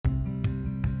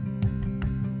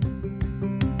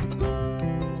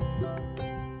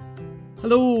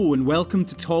Hello and welcome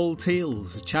to Tall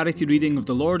Tales, a charity reading of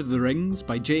The Lord of the Rings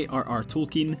by J.R.R.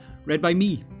 Tolkien, read by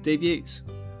me, Dave Yates.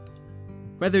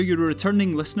 Whether you're a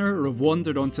returning listener or have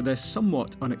wandered onto this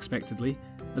somewhat unexpectedly,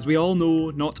 as we all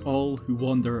know, not all who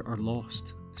wander are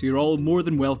lost, so you're all more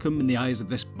than welcome in the eyes of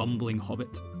this bumbling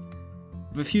hobbit. I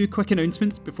have a few quick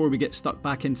announcements before we get stuck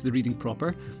back into the reading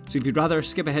proper, so if you'd rather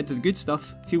skip ahead to the good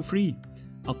stuff, feel free.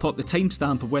 I'll pop the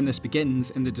timestamp of when this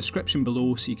begins in the description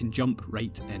below so you can jump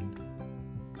right in.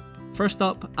 First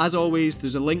up, as always,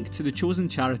 there's a link to the chosen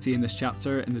charity in this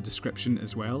chapter in the description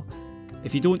as well.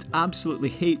 If you don't absolutely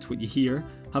hate what you hear,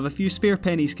 have a few spare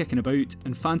pennies kicking about,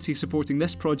 and fancy supporting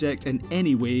this project in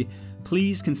any way,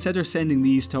 please consider sending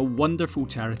these to a wonderful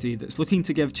charity that's looking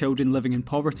to give children living in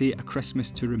poverty a Christmas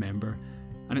to remember.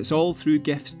 And it's all through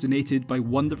gifts donated by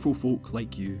wonderful folk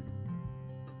like you.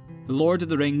 The Lord of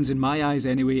the Rings, in my eyes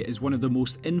anyway, is one of the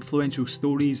most influential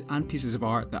stories and pieces of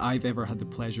art that I've ever had the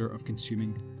pleasure of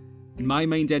consuming. In my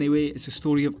mind anyway, it's a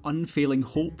story of unfailing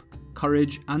hope,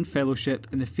 courage and fellowship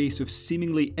in the face of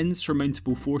seemingly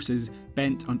insurmountable forces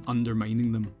bent on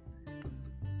undermining them.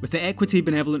 With the Equity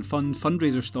Benevolent Fund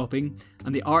fundraiser stopping,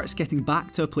 and the arts getting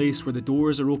back to a place where the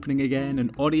doors are opening again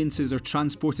and audiences are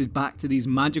transported back to these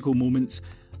magical moments,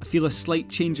 I feel a slight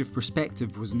change of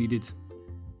perspective was needed.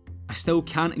 I still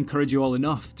can't encourage you all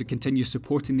enough to continue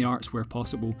supporting the arts where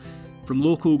possible. From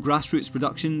local grassroots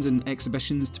productions and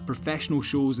exhibitions to professional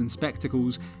shows and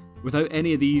spectacles, without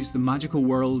any of these, the magical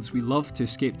worlds we love to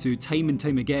escape to time and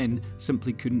time again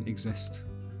simply couldn't exist.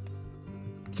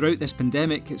 Throughout this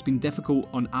pandemic, it's been difficult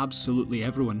on absolutely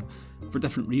everyone, for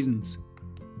different reasons.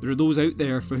 There are those out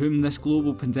there for whom this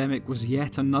global pandemic was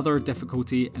yet another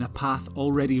difficulty in a path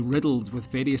already riddled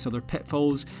with various other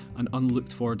pitfalls and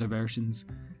unlooked for diversions.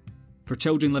 For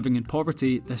children living in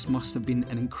poverty, this must have been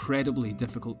an incredibly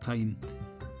difficult time.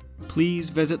 Please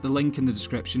visit the link in the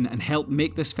description and help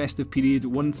make this festive period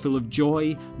one full of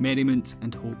joy, merriment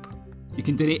and hope. You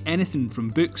can donate anything from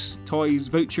books, toys,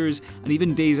 vouchers and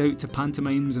even days out to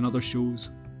pantomimes and other shows.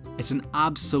 It's an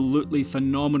absolutely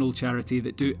phenomenal charity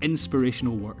that do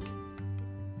inspirational work.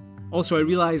 Also, I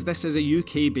realise this is a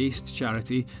UK-based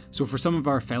charity, so for some of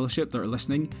our fellowship that are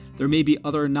listening, there may be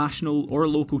other national or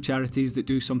local charities that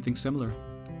do something similar.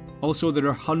 Also, there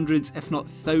are hundreds, if not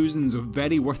thousands, of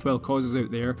very worthwhile causes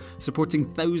out there,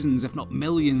 supporting thousands, if not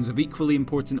millions, of equally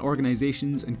important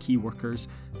organisations and key workers,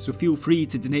 so feel free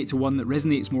to donate to one that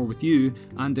resonates more with you,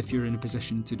 and if you're in a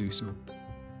position to do so.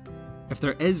 If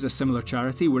there is a similar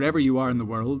charity wherever you are in the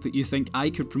world that you think I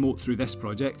could promote through this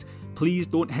project, please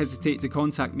don't hesitate to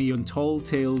contact me on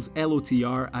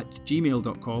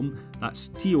talltaleslotr@gmail.com, that's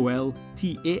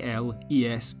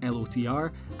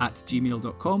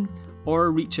TOLTALESLOTR@gmail.com,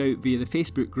 or reach out via the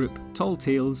Facebook group Tall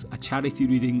Tales, a charity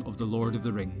reading of The Lord of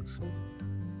the Rings.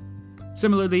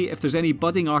 Similarly, if there's any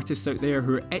budding artists out there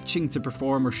who are itching to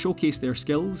perform or showcase their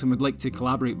skills and would like to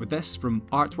collaborate with this, from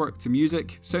artwork to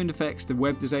music, sound effects to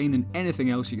web design and anything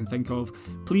else you can think of,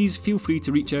 please feel free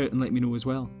to reach out and let me know as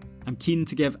well. I'm keen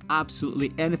to give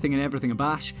absolutely anything and everything a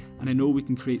bash, and I know we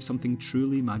can create something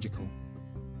truly magical.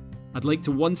 I'd like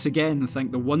to once again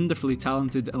thank the wonderfully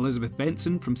talented Elizabeth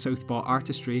Benson from Southpaw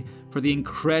Artistry for the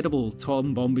incredible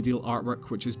Tom Bombadil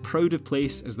artwork, which is proud of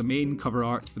place as the main cover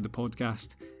art for the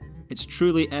podcast. It's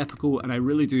truly epical and I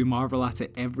really do marvel at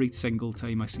it every single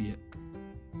time I see it.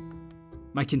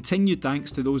 My continued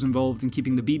thanks to those involved in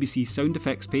keeping the BBC sound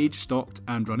effects page stocked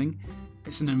and running.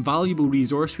 It's an invaluable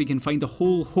resource where you can find a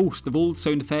whole host of old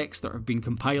sound effects that have been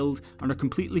compiled and are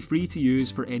completely free to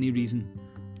use for any reason.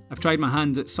 I've tried my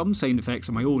hand at some sound effects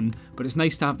on my own, but it's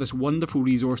nice to have this wonderful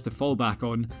resource to fall back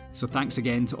on, so thanks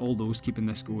again to all those keeping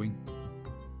this going.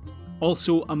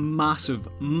 Also, a massive,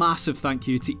 massive thank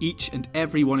you to each and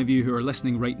every one of you who are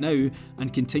listening right now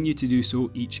and continue to do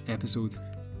so each episode.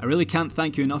 I really can't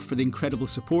thank you enough for the incredible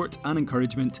support and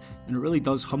encouragement, and it really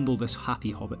does humble this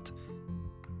happy hobbit.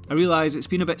 I realise it's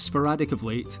been a bit sporadic of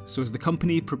late, so as the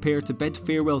company prepare to bid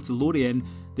farewell to Lorien,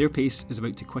 their pace is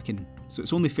about to quicken, so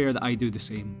it's only fair that I do the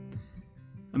same.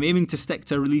 I'm aiming to stick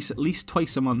to a release at least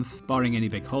twice a month, barring any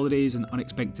big holidays and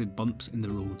unexpected bumps in the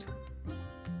road.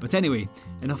 But anyway,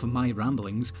 enough of my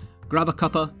ramblings. Grab a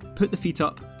cuppa, put the feet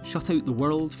up, shut out the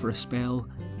world for a spell,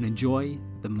 and enjoy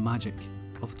the magic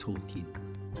of Tolkien.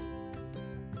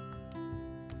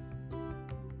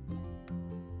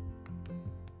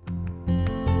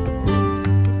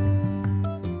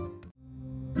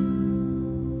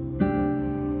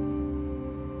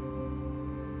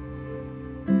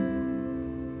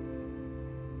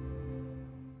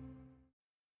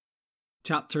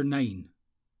 Chapter 9.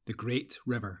 The Great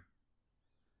River.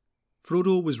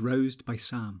 Frodo was roused by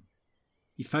Sam.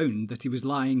 He found that he was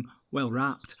lying, well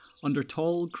wrapped, under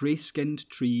tall, grey-skinned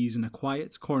trees in a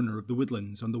quiet corner of the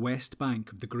woodlands on the west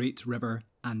bank of the great river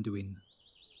Anduin.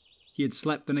 He had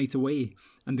slept the night away,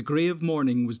 and the grey of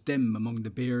morning was dim among the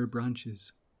bare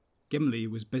branches. Gimli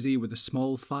was busy with a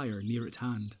small fire near at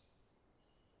hand.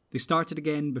 They started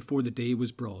again before the day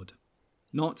was broad.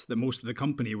 Not that most of the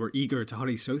company were eager to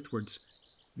hurry southwards.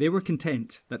 They were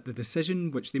content that the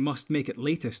decision which they must make at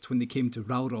latest when they came to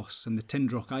Rauros and the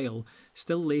Tindrock Isle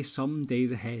still lay some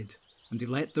days ahead, and they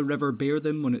let the river bear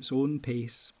them on its own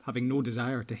pace, having no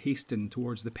desire to hasten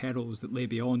towards the perils that lay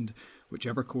beyond,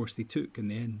 whichever course they took in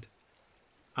the end.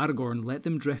 Aragorn let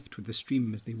them drift with the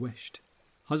stream as they wished,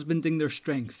 husbanding their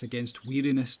strength against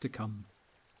weariness to come.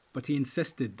 But he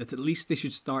insisted that at least they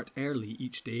should start early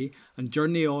each day and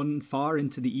journey on far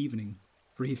into the evening,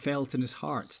 for he felt in his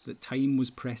heart that time was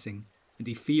pressing, and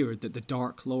he feared that the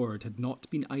Dark Lord had not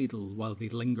been idle while they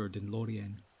lingered in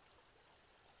Lorien.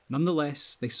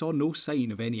 Nonetheless, they saw no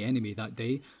sign of any enemy that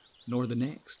day, nor the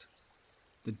next.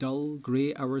 The dull,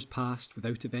 grey hours passed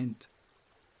without event.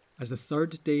 As the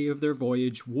third day of their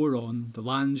voyage wore on, the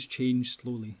lands changed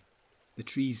slowly. The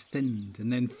trees thinned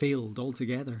and then failed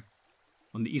altogether.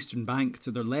 On the eastern bank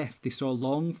to their left they saw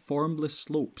long, formless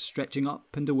slopes stretching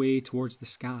up and away towards the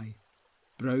sky.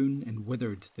 Brown and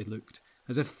withered they looked,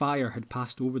 as if fire had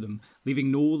passed over them,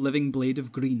 leaving no living blade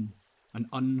of green, an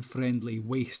unfriendly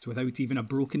waste without even a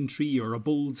broken tree or a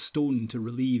bold stone to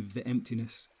relieve the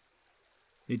emptiness.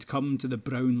 They'd come to the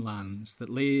brown lands that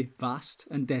lay vast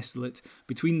and desolate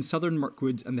between southern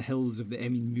Mirkwood and the hills of the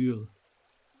Emyn Muil.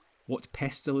 What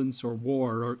pestilence or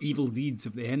war or evil deeds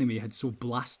of the enemy had so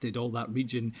blasted all that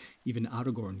region, even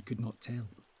Aragorn could not tell.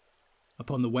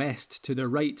 Upon the west, to their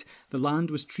right, the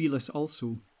land was treeless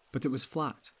also, but it was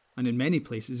flat, and in many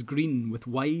places green with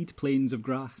wide plains of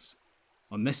grass.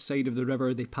 On this side of the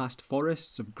river they passed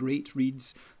forests of great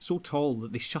reeds, so tall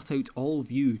that they shut out all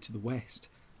view to the west,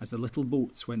 as the little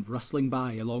boats went rustling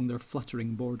by along their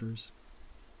fluttering borders.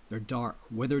 Their dark,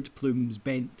 withered plumes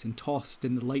bent and tossed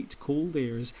in the light, cold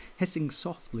airs, hissing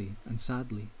softly and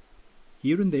sadly.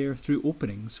 Here and there, through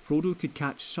openings, Frodo could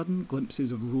catch sudden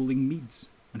glimpses of rolling meads,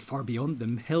 and far beyond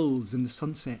them, hills in the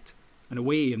sunset, and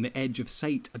away on the edge of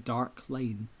sight a dark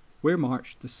line, where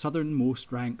marched the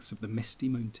southernmost ranks of the misty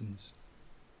mountains.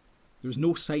 There was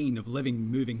no sign of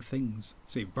living, moving things,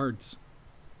 save birds.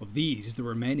 Of these there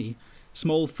were many,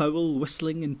 small fowl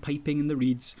whistling and piping in the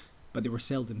reeds, but they were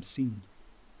seldom seen.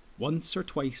 Once or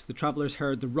twice the travellers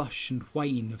heard the rush and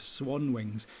whine of swan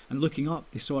wings, and looking up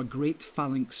they saw a great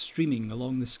phalanx streaming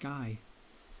along the sky.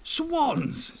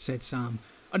 "Swans!" said Sam,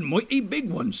 "and mighty big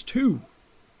ones too."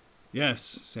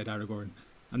 "Yes," said Aragorn,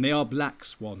 "and they are black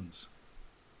swans."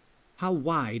 "How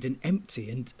wide and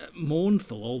empty and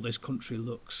mournful all this country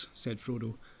looks," said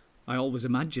Frodo. "I always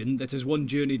imagined that as one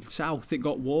journeyed south it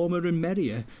got warmer and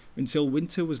merrier, until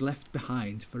winter was left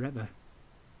behind forever."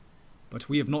 "But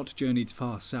we have not journeyed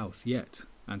far south yet,"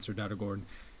 answered Aragorn.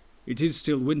 "It is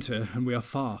still winter, and we are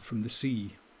far from the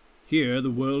sea. Here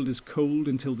the world is cold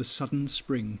until the sudden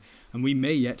spring, and we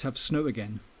may yet have snow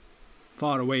again.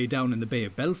 Far away down in the Bay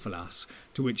of Belfalas,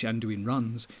 to which Anduin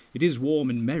runs, it is warm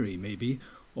and merry, maybe,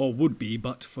 or would be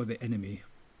but for the enemy.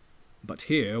 But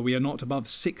here we are not above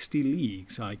 60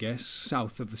 leagues, I guess,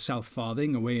 south of the South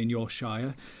Farthing, away in your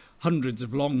shire, hundreds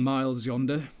of long miles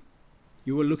yonder.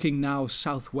 You are looking now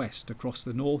southwest across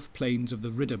the north plains of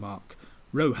the Riddermark,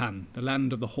 Rohan, the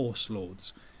land of the Horse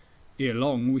Lords. Ere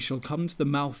long we shall come to the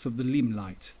mouth of the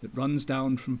Limelight that runs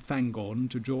down from Fangorn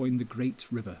to join the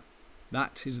great river.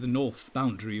 That is the north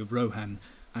boundary of Rohan,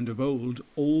 and of old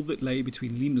all that lay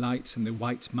between Limelight and the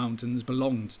White Mountains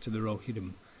belonged to the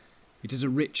Rohirrim. It is a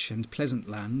rich and pleasant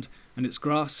land, and its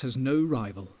grass has no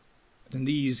rival. But in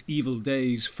these evil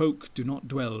days folk do not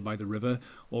dwell by the river,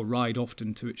 or ride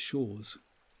often to its shores.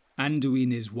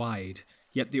 Anduin is wide,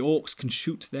 yet the orcs can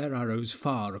shoot their arrows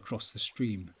far across the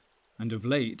stream, and of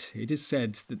late it is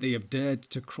said that they have dared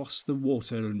to cross the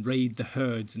water and raid the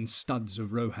herds and studs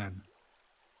of Rohan."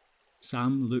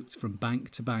 Sam looked from bank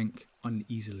to bank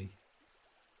uneasily.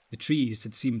 The trees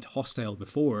had seemed hostile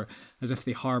before, as if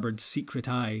they harboured secret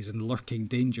eyes and lurking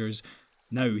dangers.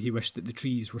 Now he wished that the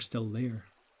trees were still there.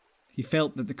 He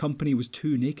felt that the company was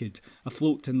too naked,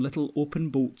 afloat in little open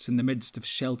boats in the midst of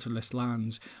shelterless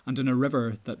lands, and on a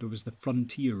river that was the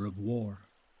frontier of war.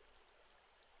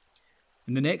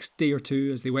 In the next day or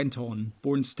two, as they went on,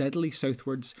 borne steadily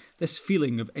southwards, this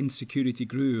feeling of insecurity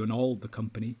grew on all the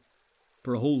company.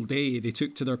 For a whole day they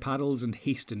took to their paddles and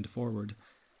hastened forward.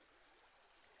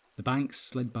 The banks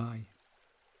slid by.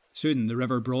 Soon the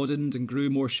river broadened and grew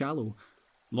more shallow.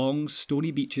 Long,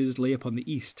 stony beaches lay upon the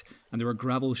east, and there were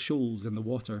gravel shoals in the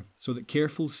water, so that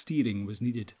careful steering was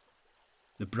needed.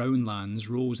 The brown lands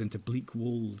rose into bleak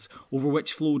wolds, over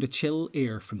which flowed a chill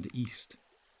air from the east.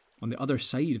 On the other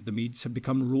side of the meads had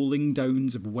become rolling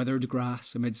downs of withered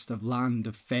grass amidst a land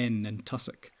of fen and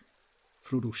tussock.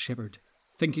 Frodo shivered,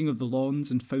 thinking of the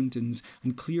lawns and fountains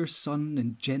and clear sun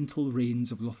and gentle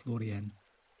rains of Lothlorien.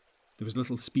 There was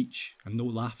little speech and no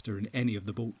laughter in any of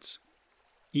the boats.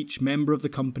 Each member of the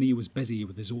company was busy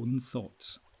with his own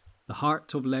thoughts. The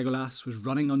heart of Legolas was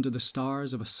running under the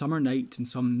stars of a summer night in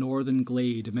some northern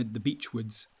glade amid the beech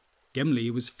woods.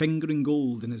 Gimli was fingering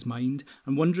gold in his mind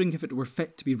and wondering if it were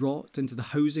fit to be wrought into the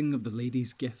housing of the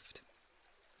lady's gift.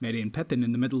 Merry and Pippin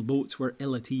in the middle boats were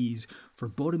ill at ease, for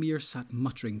Boromir sat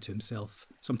muttering to himself,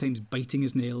 sometimes biting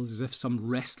his nails as if some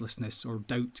restlessness or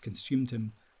doubt consumed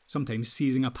him, sometimes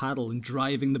seizing a paddle and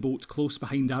driving the boat close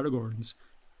behind Aragorn's.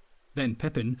 Then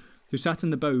Pippin, who sat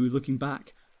in the bow looking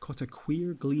back, caught a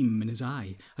queer gleam in his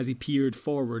eye as he peered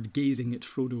forward, gazing at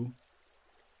Frodo.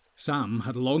 Sam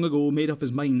had long ago made up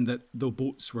his mind that, though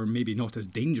boats were maybe not as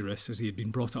dangerous as he had been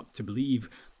brought up to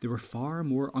believe, they were far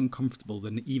more uncomfortable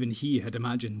than even he had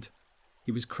imagined.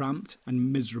 He was cramped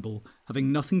and miserable,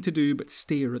 having nothing to do but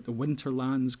stare at the winter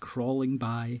lands crawling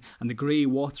by and the grey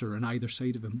water on either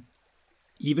side of him.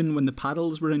 Even when the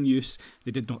paddles were in use,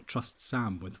 they did not trust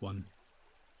Sam with one.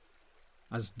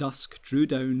 As dusk drew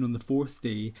down on the fourth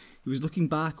day, he was looking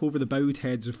back over the bowed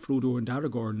heads of Frodo and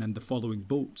Aragorn and the following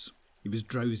boats. He was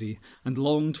drowsy and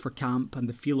longed for camp and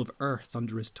the feel of earth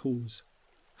under his toes.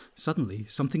 Suddenly,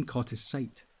 something caught his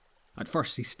sight. At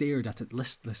first he stared at it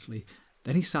listlessly,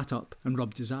 then he sat up and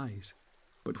rubbed his eyes.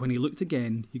 But when he looked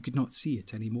again, he could not see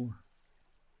it any more.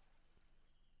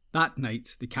 That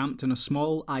night, they camped on a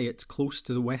small eyot close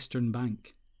to the western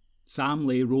bank. Sam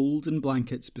lay rolled in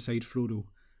blankets beside Frodo.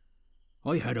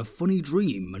 "I had a funny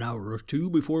dream an hour or two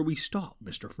before we stopped,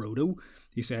 Mr. Frodo,"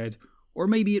 he said. "Or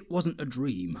maybe it wasn't a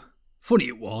dream. Funny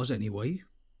it was, anyway."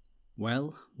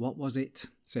 "Well, what was it?"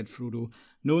 said Frodo,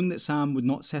 knowing that Sam would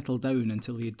not settle down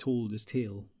until he had told his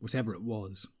tale, whatever it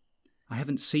was. "I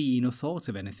haven't seen or thought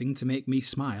of anything to make me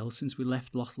smile since we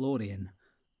left Lothlorien."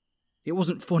 "It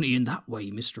wasn't funny in that way,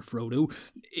 Mr. Frodo.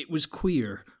 It was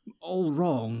queer, all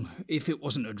wrong, if it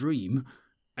wasn't a dream,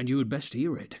 and you had best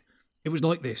hear it. It was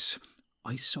like this.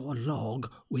 I saw a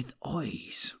log with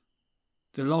eyes."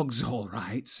 "The log's all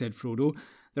right," said Frodo.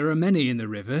 "There are many in the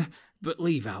river, but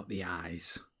leave out the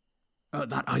eyes."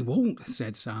 "That I won't,"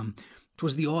 said Sam.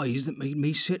 "'Twas the eyes that made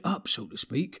me sit up, so to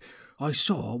speak. I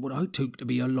saw what I took to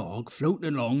be a log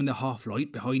floating along in the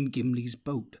half-light behind Gimli's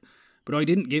boat, but I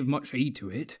didn't give much heed to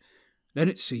it. Then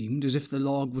it seemed as if the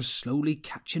log was slowly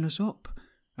catching us up,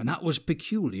 and that was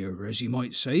peculiar, as you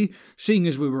might say, seeing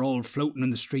as we were all floating in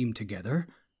the stream together.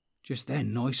 Just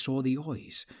then I saw the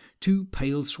eyes, two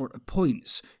pale sort of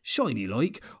points,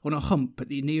 shiny-like, on a hump at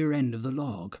the near end of the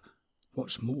log.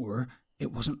 What's more,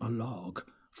 it wasn't a log,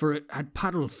 for it had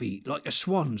paddle feet like a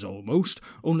swan's almost,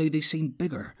 only they seemed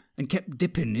bigger, and kept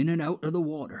dipping in and out of the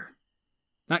water.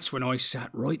 That's when I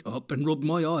sat right up and rubbed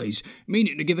my eyes,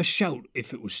 meaning to give a shout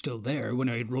if it was still there when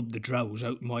I had rubbed the drowse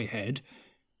out of my head.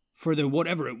 For the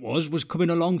whatever it was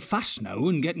coming along fast now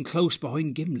and getting close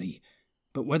behind Gimli.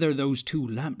 But whether those two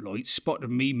lamplights spotted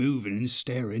me moving and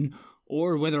staring,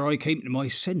 or whether I came to my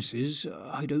senses,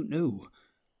 I don't know.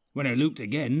 When I looked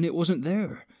again, it wasn't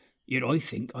there. Yet I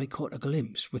think I caught a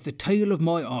glimpse, with the tail of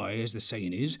my eye, as the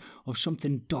saying is, of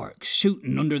something dark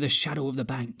shooting under the shadow of the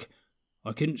bank.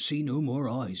 I couldn't see no more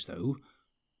eyes, though.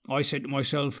 I said to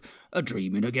myself,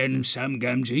 'A-dreaming again, Sam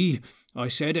Gamgee,' I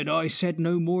said, and I said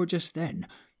no more just then.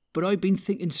 But I've been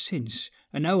thinking since,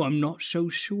 and now I'm not so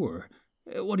sure.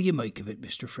 What do you make of it,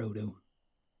 Mr. Frodo?"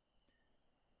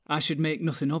 "I should make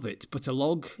nothing of it but a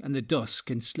log and the dusk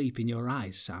and sleep in your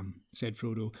eyes, Sam," said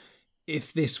Frodo,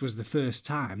 "if this was the first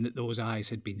time that those eyes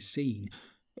had been seen.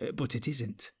 But it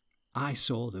isn't. I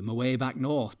saw them away back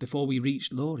north before we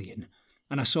reached Lorien,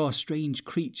 and I saw a strange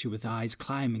creature with eyes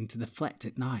climbing to the flet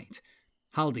at night.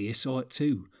 Haldir saw it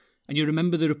too, and you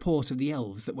remember the report of the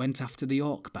elves that went after the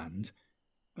orc band?"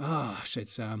 "Ah," said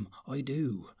Sam, "I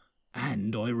do.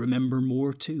 And I remember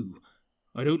more too.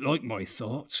 I don't like my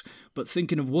thoughts, but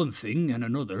thinking of one thing and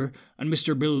another, and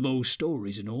Mr. Bilbo's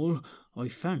stories and all, I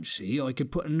fancy I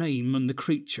could put a name on the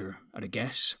creature at a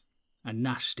guess. A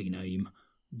nasty name.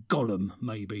 Gollum,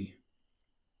 maybe."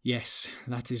 "Yes,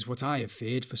 that is what I have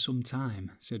feared for some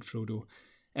time," said Frodo,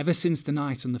 "ever since the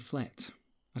night on the Flet.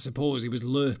 I suppose he was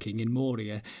lurking in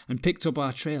Moria, and picked up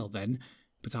our trail then,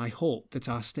 but I hoped that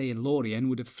our stay in Lorien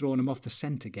would have thrown him off the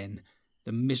scent again.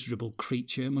 The miserable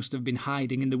creature must have been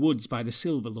hiding in the woods by the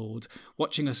Silver Lord,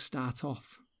 watching us start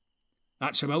off."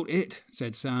 "That's about it,"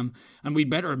 said Sam, "and we'd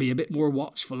better be a bit more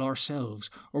watchful ourselves,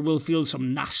 or we'll feel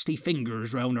some nasty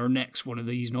fingers round our necks one of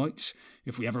these nights,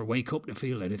 if we ever wake up to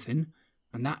feel anything.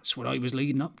 And that's what I was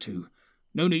leading up to.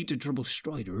 No need to trouble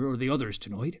Strider or the others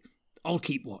tonight. I'll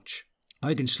keep watch.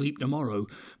 I can sleep tomorrow,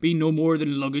 being no more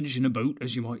than luggage in a boat,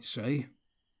 as you might say."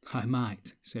 "I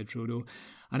might," said Frodo,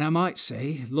 "and I might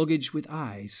say luggage with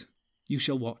eyes. You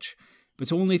shall watch,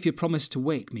 but only if you promise to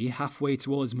wake me halfway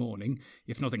towards morning,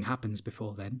 if nothing happens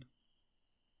before then."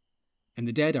 In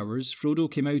the dead hours, Frodo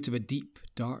came out of a deep,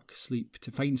 dark sleep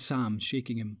to find Sam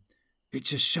shaking him.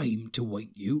 "It's a shame to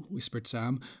wake you," whispered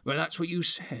Sam, "but that's what you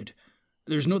said.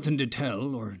 There's nothing to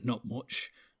tell, or not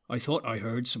much. I thought I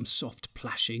heard some soft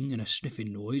plashing and a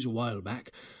sniffing noise a while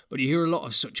back, but you hear a lot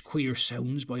of such queer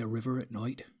sounds by a river at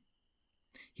night."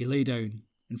 He lay down,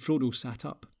 and Frodo sat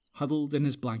up, huddled in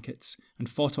his blankets, and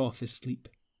fought off his sleep.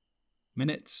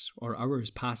 Minutes or hours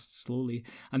passed slowly,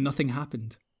 and nothing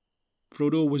happened.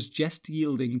 Frodo was just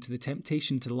yielding to the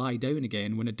temptation to lie down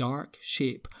again when a dark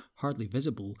shape, hardly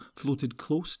visible, floated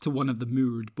close to one of the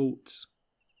moored boats.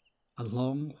 A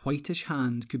long, whitish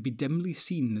hand could be dimly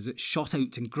seen as it shot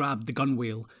out and grabbed the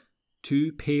gunwale.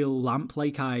 Two pale,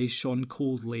 lamp-like eyes shone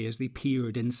coldly as they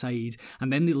peered inside,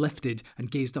 and then they lifted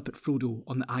and gazed up at Frodo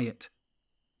on the eyot.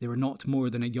 They were not more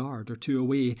than a yard or two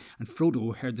away, and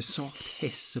Frodo heard the soft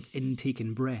hiss of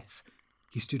intaken breath.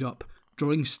 He stood up,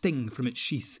 drawing Sting from its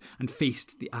sheath, and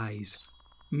faced the eyes.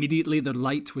 Immediately their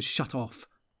light was shut off.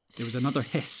 There was another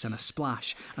hiss and a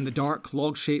splash, and the dark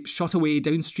log shape shot away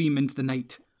downstream into the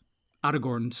night.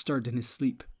 Aragorn stirred in his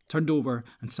sleep, turned over,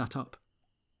 and sat up.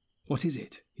 "What is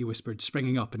it?" he whispered,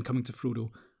 springing up and coming to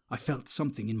Frodo. "I felt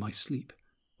something in my sleep.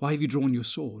 Why have you drawn your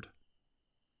sword?"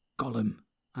 "Gollum,"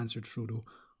 answered Frodo,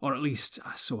 "or at least,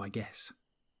 so I guess."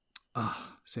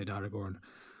 "Ah," said Aragorn,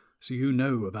 "so you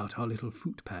know about our little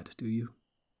footpad, do you?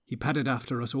 He padded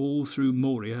after us all through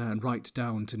Moria and right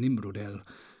down to Nimrodel.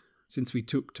 Since we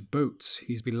took to boats,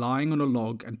 he's been lying on a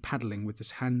log and paddling with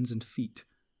his hands and feet.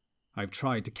 I've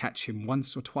tried to catch him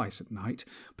once or twice at night,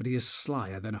 but he is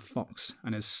slyer than a fox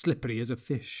and as slippery as a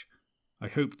fish. I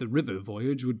hoped the river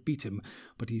voyage would beat him,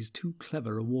 but he's too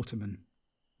clever a waterman.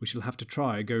 We shall have to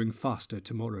try going faster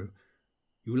tomorrow.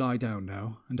 You lie down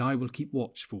now, and I will keep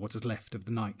watch for what is left of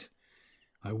the night.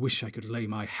 I wish I could lay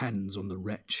my hands on the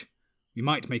wretch. We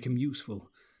might make him useful,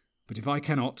 but if I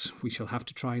cannot, we shall have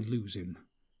to try and lose him.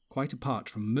 Quite apart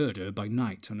from murder by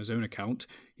night on his own account,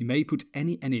 he may put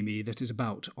any enemy that is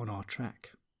about on our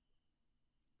track."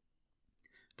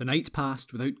 The night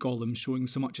passed without Gollum showing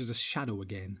so much as a shadow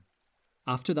again.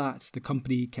 After that, the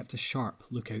company kept a sharp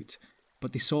lookout,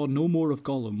 but they saw no more of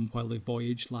Gollum while the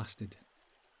voyage lasted.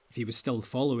 If he was still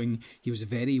following, he was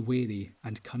very wary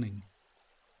and cunning.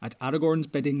 At Aragorn's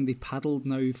bidding, they paddled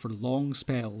now for long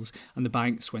spells, and the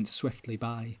banks went swiftly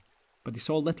by. But they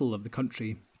saw little of the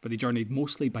country, for they journeyed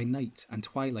mostly by night and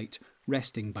twilight,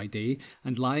 resting by day,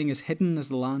 and lying as hidden as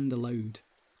the land allowed.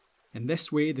 In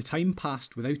this way the time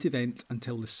passed without event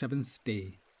until the 7th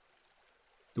day.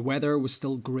 The weather was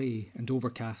still grey and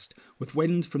overcast, with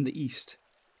wind from the east,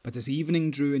 but as evening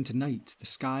drew into night, the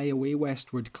sky away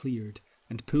westward cleared,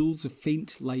 and pools of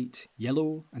faint light,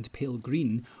 yellow and pale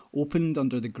green, opened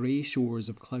under the grey shores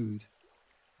of cloud.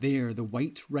 There the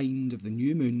white rind of the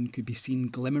new moon could be seen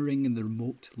glimmering in the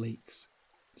remote lakes.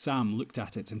 Sam looked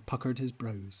at it and puckered his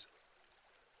brows.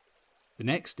 The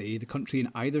next day, the country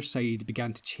on either side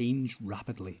began to change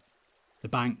rapidly. The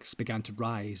banks began to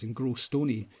rise and grow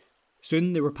stony.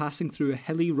 Soon they were passing through a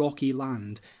hilly, rocky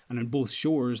land, and on both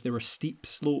shores there were steep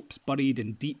slopes buried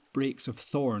in deep breaks of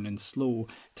thorn and sloe,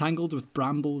 tangled with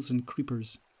brambles and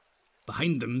creepers.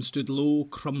 Behind them stood low,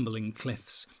 crumbling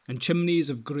cliffs, and chimneys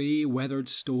of grey, weathered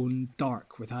stone,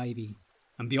 dark with ivy.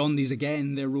 And beyond these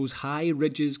again there rose high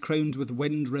ridges crowned with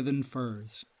wind-writhen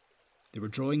firs. They were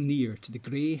drawing near to the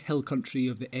grey hill country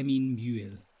of the Emyn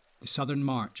Muil, the southern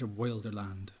march of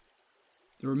Wilderland.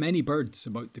 There were many birds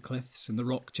about the cliffs and the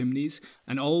rock chimneys,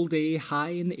 and all day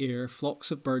high in the air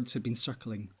flocks of birds had been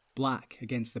circling, black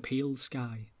against the pale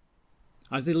sky.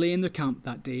 As they lay in their camp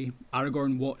that day,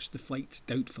 Aragorn watched the flight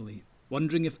doubtfully,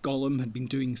 wondering if Gollum had been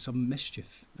doing some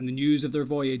mischief, and the news of their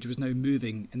voyage was now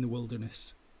moving in the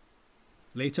wilderness.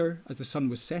 Later, as the sun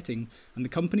was setting, and the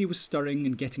company was stirring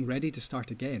and getting ready to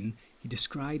start again, he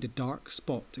descried a dark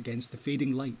spot against the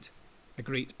fading light. A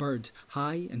great bird,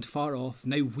 high and far off,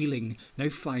 now wheeling, now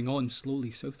flying on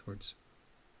slowly southwards.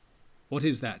 "What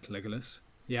is that, Legolas?"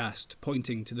 he asked,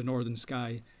 pointing to the northern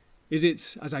sky. "Is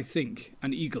it, as I think,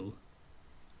 an eagle?"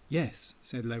 "Yes,"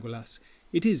 said Legolas,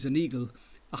 "it is an eagle,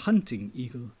 a hunting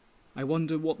eagle. I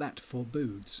wonder what that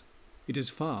forebodes. It is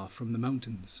far from the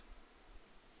mountains."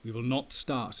 "We will not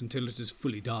start until it is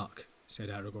fully dark," said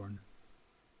Aragorn.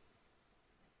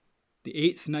 The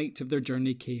 8th night of their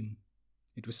journey came.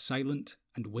 It was silent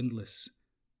and windless.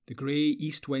 The grey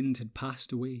east wind had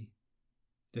passed away.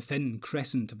 The thin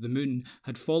crescent of the moon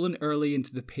had fallen early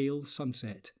into the pale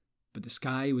sunset, but the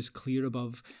sky was clear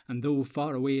above, and though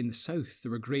far away in the south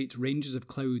there were great ranges of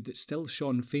cloud that still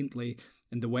shone faintly,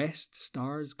 in the west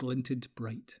stars glinted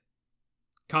bright.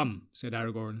 "Come," said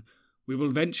Aragorn, "we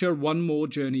will venture one more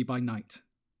journey by night.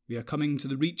 We are coming to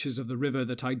the reaches of the river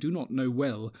that I do not know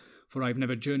well, for I have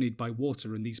never journeyed by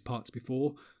water in these parts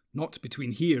before, not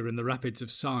between here and the rapids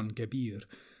of San Gebir.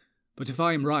 But if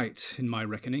I am right in my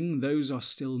reckoning, those are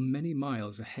still many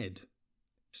miles ahead.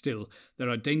 Still, there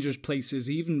are dangerous places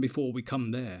even before we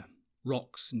come there,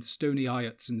 rocks and stony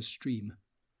eyots in the stream.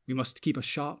 We must keep a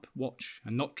sharp watch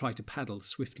and not try to paddle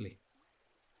swiftly."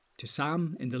 To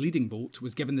Sam, in the leading boat,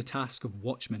 was given the task of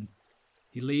watchman.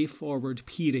 He lay forward,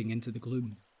 peering into the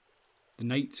gloom. The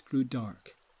night grew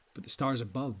dark, but the stars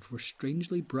above were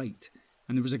strangely bright,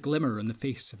 and there was a glimmer on the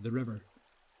face of the river.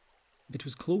 It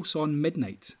was close on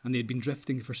midnight, and they had been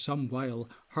drifting for some while,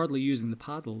 hardly using the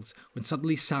paddles, when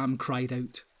suddenly Sam cried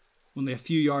out. Only a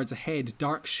few yards ahead,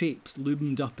 dark shapes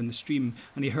loomed up in the stream,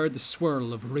 and he heard the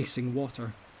swirl of racing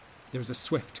water. There was a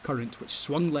swift current which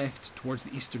swung left towards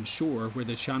the eastern shore, where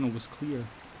the channel was clear.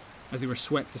 As they were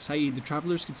swept aside, the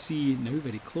travellers could see, now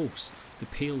very close, the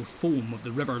pale foam of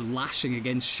the river lashing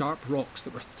against sharp rocks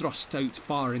that were thrust out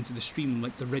far into the stream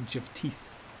like the ridge of teeth.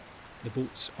 The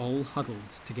boats all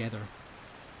huddled together.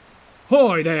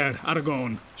 "Hoy there,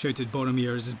 Aragorn!" shouted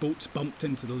Boromir as his boat bumped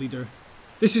into the leader.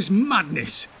 "This is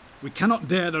madness! We cannot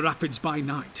dare the rapids by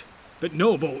night, but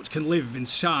no boat can live in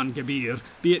San Gebir,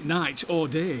 be it night or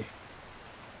day."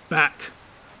 "Back!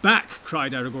 Back!"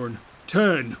 cried Aragorn.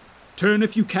 "Turn! Turn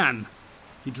if you can!"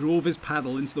 He drove his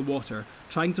paddle into the water,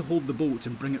 trying to hold the boat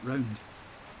and bring it round.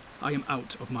 "I am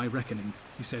out of my reckoning,"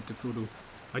 he said to Frodo.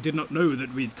 "I did not know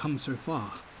that we had come so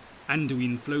far.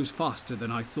 Anduin flows faster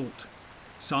than I thought.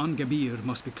 San Gebir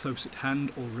must be close at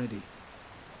hand already."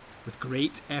 With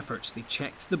great efforts they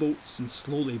checked the boats and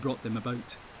slowly brought them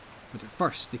about. But at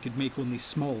first they could make only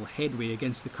small headway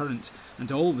against the current,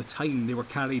 and all the time they were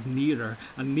carried nearer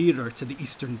and nearer to the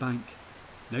eastern bank.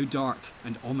 Now dark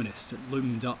and ominous, it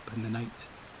loomed up in the night.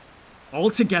 "All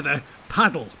together,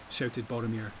 paddle!" shouted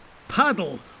Boromir.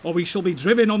 "Paddle, or we shall be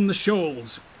driven on the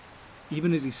shoals!"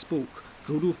 Even as he spoke,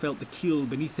 Frodo felt the keel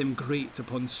beneath him grate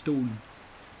upon stone.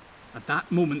 At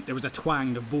that moment there was a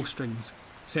twang of bowstrings.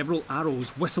 Several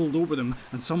arrows whistled over them,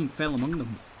 and some fell among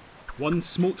them. One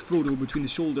smote Frodo between the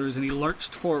shoulders, and he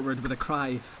lurched forward with a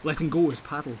cry, letting go his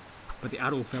paddle. But the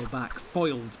arrow fell back,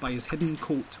 foiled by his hidden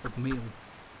coat of mail.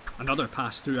 Another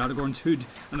passed through Aragorn's hood,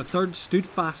 and a third stood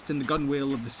fast in the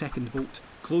gunwale of the second boat,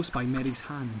 close by Merry's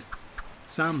hand.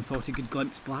 Sam thought he could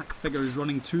glimpse black figures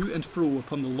running to and fro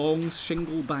upon the long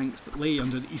shingle banks that lay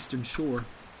under the eastern shore.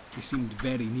 They seemed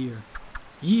very near.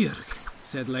 "Yeerk,"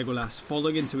 said Legolas,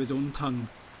 falling into his own tongue.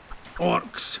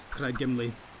 "Orcs!" cried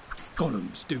Gimli.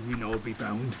 "Gollums do we now be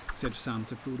bound," said Sam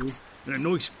to Frodo. "And a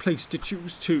nice place to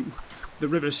choose too. The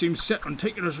river seems set on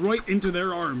taking us right into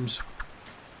their arms."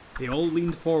 They all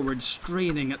leaned forward,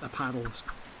 straining at the paddles.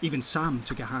 Even Sam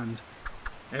took a hand.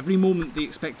 Every moment they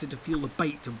expected to feel the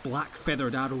bite of black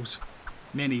feathered arrows.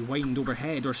 Many whined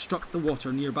overhead or struck the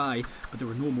water nearby, but there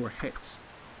were no more hits.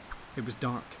 It was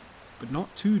dark, but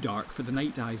not too dark for the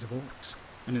night eyes of orcs,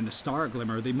 and in the star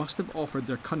glimmer they must have offered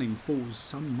their cunning foes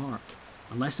some mark,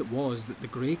 unless it was that the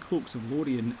grey cloaks of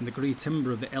Lorien and the grey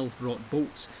timber of the elf-wrought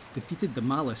boats defeated the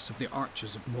malice of the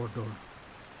archers of Mordor.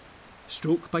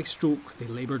 Stroke by stroke they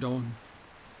laboured on.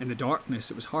 In the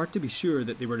darkness it was hard to be sure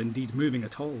that they were indeed moving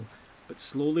at all, but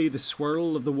slowly the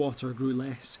swirl of the water grew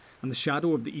less, and the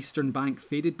shadow of the eastern bank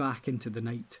faded back into the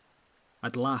night.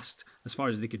 At last, as far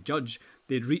as they could judge,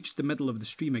 they had reached the middle of the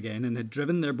stream again and had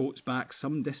driven their boats back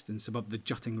some distance above the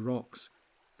jutting rocks.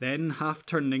 Then, half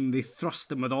turning, they thrust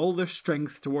them with all their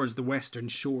strength towards the western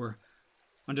shore.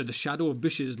 Under the shadow of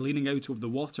bushes leaning out of the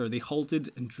water, they halted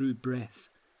and drew breath.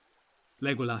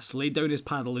 Legolas laid down his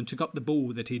paddle and took up the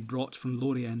bow that he had brought from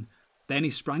Lorien. Then he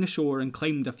sprang ashore and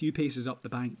climbed a few paces up the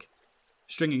bank.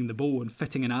 Stringing the bow and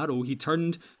fitting an arrow, he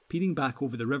turned, peering back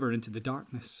over the river into the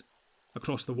darkness.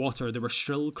 Across the water there were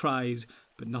shrill cries,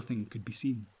 but nothing could be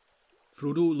seen.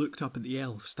 Frodo looked up at the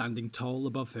elf standing tall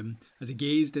above him as he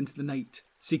gazed into the night,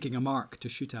 seeking a mark to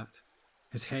shoot at.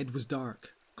 His head was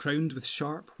dark, crowned with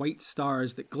sharp white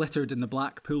stars that glittered in the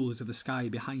black pools of the sky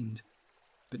behind.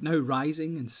 But now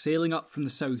rising and sailing up from the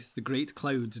south, the great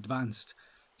clouds advanced,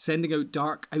 sending out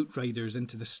dark outriders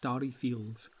into the starry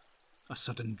fields. A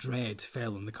sudden dread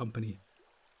fell on the company.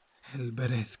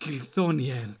 Helbereth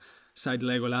Gilthoniel, sighed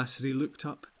Legolas as he looked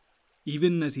up.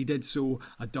 Even as he did so,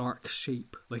 a dark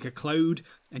shape, like a cloud,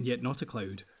 and yet not a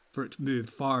cloud, for it moved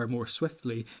far more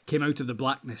swiftly, came out of the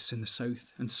blackness in the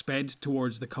south, and sped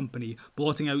towards the company,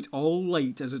 blotting out all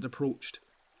light as it approached.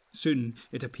 Soon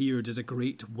it appeared as a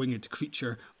great winged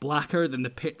creature, blacker than the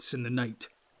pits in the night.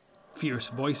 Fierce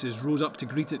voices rose up to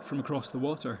greet it from across the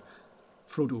water.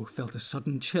 Frodo felt a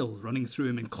sudden chill running through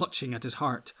him and clutching at his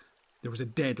heart. There was a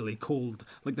deadly cold,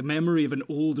 like the memory of an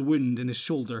old wound in his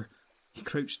shoulder. He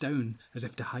crouched down as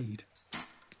if to hide.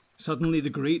 Suddenly the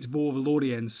great bow of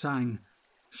Lorien sang.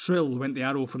 Shrill went the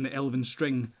arrow from the elven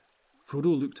string.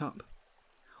 Frodo looked up.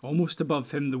 Almost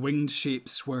above him the winged shape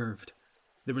swerved.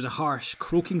 There was a harsh,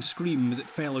 croaking scream as it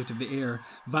fell out of the air,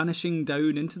 vanishing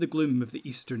down into the gloom of the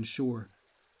eastern shore.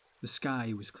 The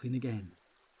sky was clean again.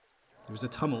 There was a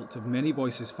tumult of many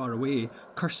voices far away,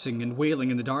 cursing and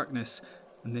wailing in the darkness,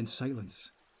 and then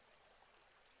silence.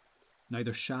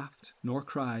 Neither shaft nor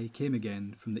cry came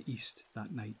again from the east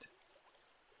that night.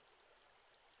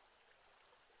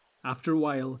 After a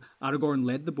while, Aragorn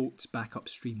led the boats back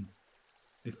upstream.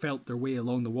 They felt their way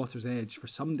along the water's edge for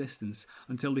some distance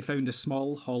until they found a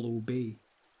small hollow bay.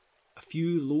 A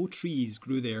few low trees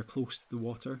grew there close to the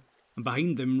water, and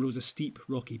behind them rose a steep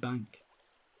rocky bank.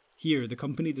 Here the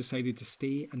company decided to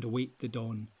stay and await the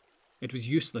dawn. It was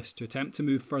useless to attempt to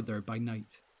move further by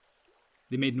night.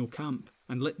 They made no camp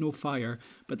and lit no fire,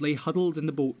 but lay huddled in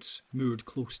the boats, moored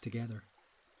close together.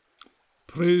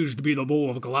 "Praised be the bow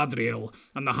of Galadriel,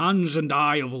 and the hands and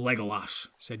eye of Legolas,"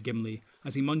 said Gimli,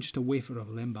 as he munched a wafer of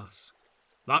lembas.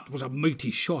 "That was a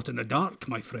mighty shot in the dark,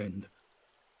 my friend."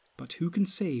 "But who can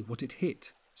say what it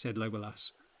hit?" said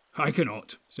Legolas. "I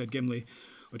cannot," said Gimli,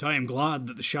 "but I am glad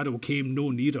that the shadow came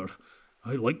no nearer.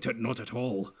 I liked it not at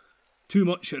all. Too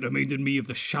much it reminded me of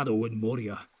the shadow in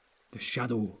Moria, the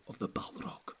shadow of the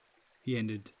Balrog," he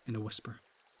ended in a whisper.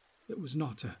 "It was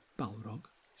not a Balrog,"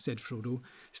 said Frodo,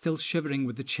 still shivering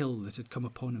with the chill that had come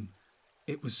upon him.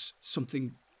 "It was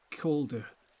something colder.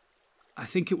 I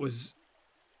think it was—"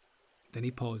 Then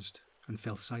he paused and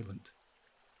fell silent.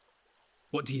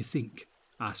 "What do you think?"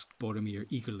 asked Boromir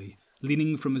eagerly,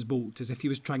 leaning from his boat as if he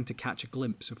was trying to catch a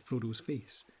glimpse of Frodo's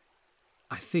face.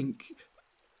 "I think—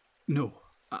 No,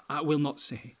 I will not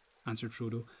say," answered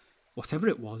Frodo. "Whatever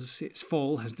it was, its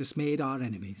fall has dismayed our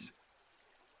enemies."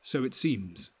 "So it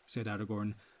seems," said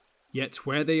Aragorn. "Yet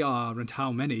where they are and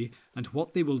how many, and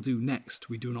what they will do next,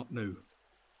 we do not know.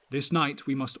 This night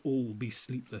we must all be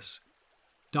sleepless.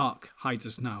 Dark hides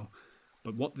us now,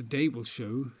 but what the day will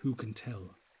show, who can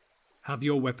tell? Have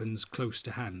your weapons close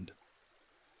to hand."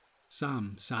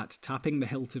 Sam sat tapping the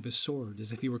hilt of his sword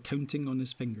as if he were counting on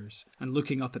his fingers and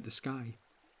looking up at the sky.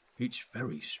 "It's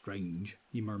very strange,"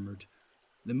 he murmured.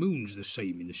 "The moon's the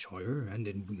same in the Shire and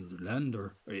in Wieldland,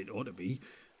 or it ought to be,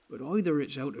 but either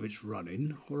it's out of its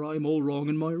running, or I'm all wrong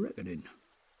in my reckoning.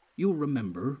 You'll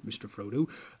remember, Mr. Frodo,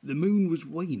 the moon was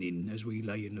waning as we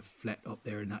lay in the flat up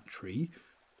there in that tree.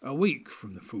 A week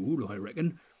from the full, I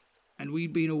reckon. And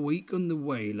we'd been a week on the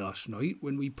way last night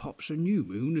when we pops a new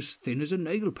moon as thin as a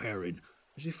nail paring,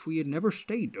 as if we had never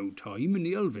stayed no time in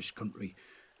the Elvish country.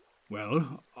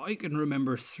 Well, I can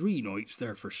remember 3 nights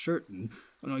there for certain,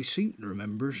 and I seem to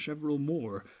remember several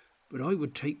more, but I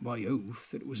would take my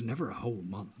oath that it was never a whole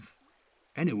month.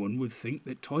 Anyone would think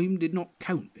that time did not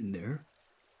count in there."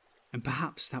 "And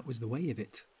perhaps that was the way of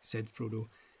it," said Frodo.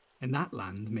 "In that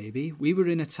land, maybe, we were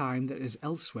in a time that is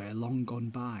elsewhere long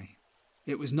gone by.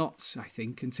 It was not, I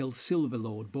think, until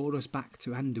Silverlord bore us back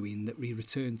to Anduin that we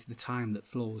returned to the time that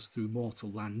flows through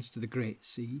mortal lands to the great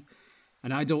sea.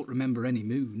 And I don't remember any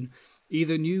moon,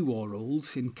 either new or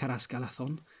old, in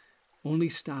Carasgalathon. Only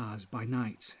stars by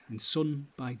night and sun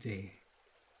by day."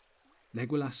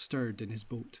 Legolas stirred in his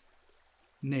boat.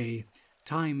 "Nay,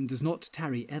 time does not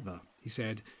tarry ever," he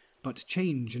said, "but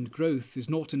change and growth is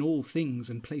not in all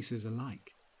things and places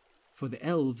alike. For the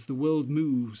elves the world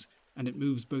moves, and it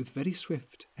moves both very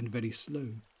swift and very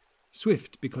slow.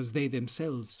 Swift because they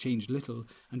themselves change little,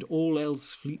 and all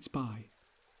else fleets by.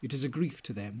 It is a grief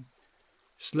to them.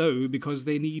 Slow because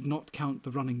they need not count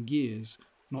the running years,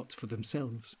 not for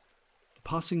themselves. The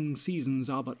passing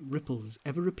seasons are but ripples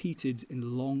ever repeated in a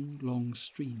long, long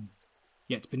stream.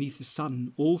 Yet beneath the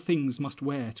sun all things must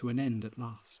wear to an end at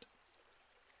last."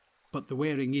 "But the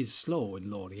wearing is slow in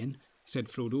Lorien," said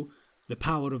Frodo. "The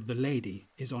power of the lady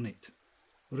is on it.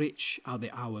 Rich are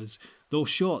the hours, though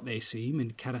short they seem,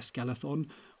 in Carasgalathon,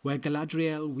 where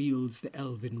Galadriel wields the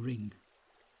elven ring."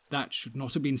 "That should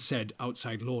not have been said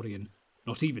outside Lorien,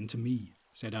 not even to me,"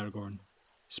 said Aragorn.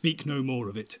 "Speak no more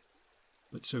of it.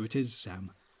 But so it is,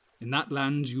 Sam. In that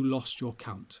land you lost your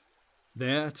count.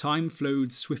 There time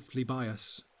flowed swiftly by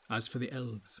us, as for the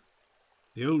elves.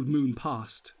 The old moon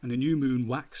passed, and a new moon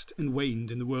waxed and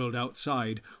waned in the world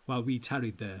outside while we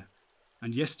tarried there,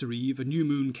 and yestereve a new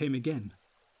moon came again.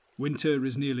 Winter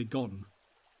is nearly gone.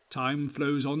 Time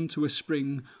flows on to a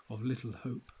spring of little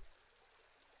hope.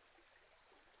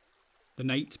 The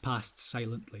night passed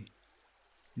silently.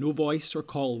 No voice or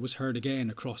call was heard again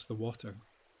across the water.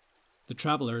 The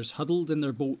travellers huddled in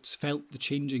their boats felt the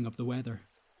changing of the weather.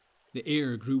 The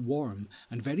air grew warm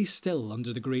and very still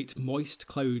under the great moist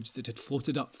clouds that had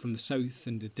floated up from the south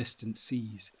and the distant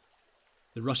seas.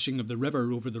 The rushing of the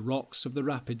river over the rocks of the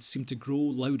rapids seemed to grow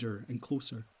louder and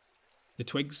closer. The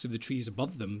twigs of the trees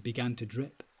above them began to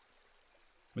drip.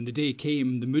 When the day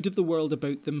came, the mood of the world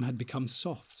about them had become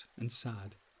soft and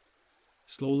sad.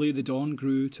 Slowly the dawn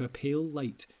grew to a pale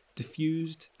light,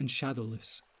 diffused and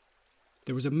shadowless.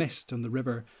 There was a mist on the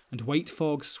river, and white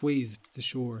fog swathed the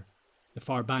shore. The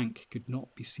far bank could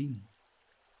not be seen.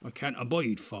 "I can't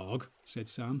abide fog," said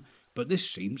Sam, "but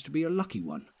this seems to be a lucky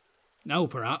one. Now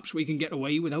perhaps we can get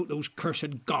away without those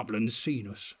cursed goblins seeing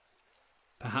us."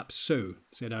 "Perhaps so,"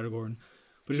 said Aragorn,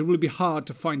 "but it will be hard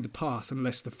to find the path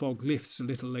unless the fog lifts a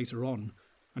little later on,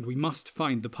 and we must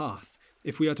find the path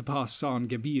if we are to pass San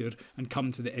Gebir and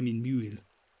come to the Emin Muil."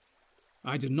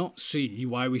 "I do not see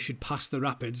why we should pass the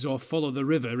rapids or follow the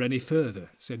river any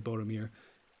further," said Boromir.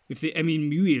 "If the Emin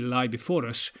Muil lie before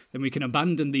us, then we can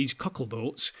abandon these cockle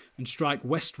boats and strike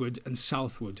westward and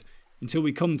southward until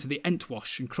we come to the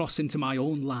Entwash and cross into my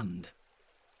own land."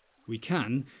 "We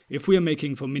can, if we are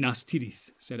making for Minas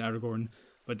Tirith," said Aragorn,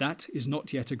 "but that is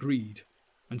not yet agreed,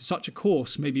 and such a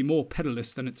course may be more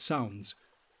perilous than it sounds.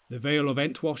 The Vale of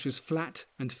Entwash is flat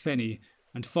and fenny,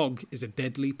 and fog is a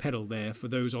deadly peril there for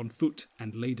those on foot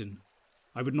and laden.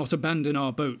 I would not abandon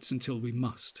our boats until we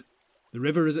must. The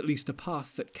river is at least a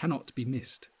path that cannot be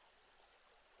missed."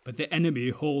 "But the enemy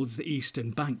holds the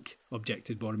eastern bank,"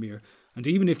 objected Boromir, "and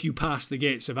even if you pass the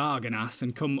gates of Argonath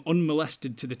and come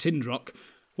unmolested to the Tindrock,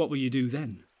 what will you do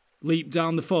then? Leap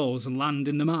down the falls and land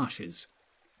in the marshes?"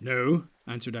 "No,"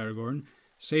 answered Aragorn.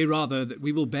 "Say rather that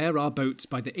we will bear our boats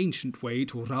by the ancient way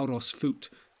to Rauros Foot,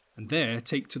 and there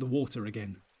take to the water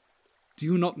again. Do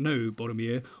you not know,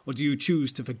 Boromir, or do you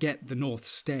choose to forget the North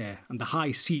Stair and the high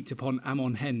seat upon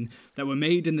Amon Hen that were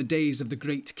made in the days of the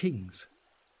great kings?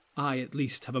 I, at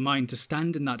least, have a mind to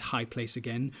stand in that high place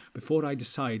again before I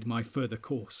decide my further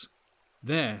course.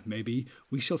 There, maybe,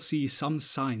 we shall see some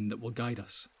sign that will guide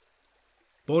us."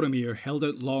 Boromir held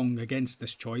out long against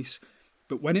this choice,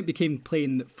 but when it became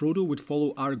plain that Frodo would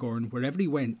follow Aragorn wherever he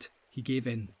went, he gave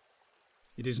in.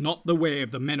 "It is not the way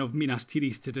of the men of Minas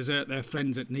Tirith to desert their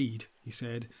friends at need," he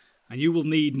said, "and you will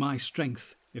need my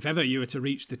strength if ever you are to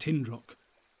reach the Tindrock.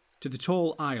 To the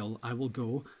Tall Isle I will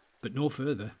go, but no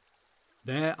further.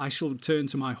 There I shall return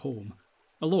to my home,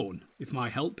 alone, if my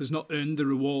help has not earned the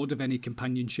reward of any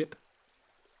companionship."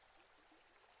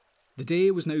 The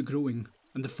day was now growing,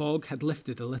 and the fog had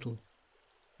lifted a little.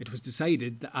 It was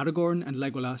decided that Aragorn and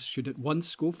Legolas should at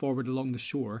once go forward along the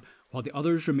shore, while the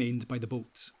others remained by the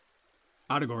boats.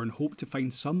 Aragorn hoped to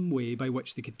find some way by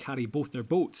which they could carry both their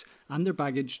boats and their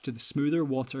baggage to the smoother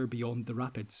water beyond the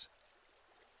rapids.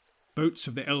 "Boats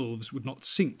of the elves would not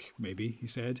sink, maybe," he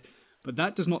said, "but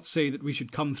that does not say that we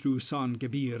should come through San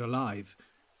Gebir alive.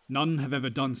 None have ever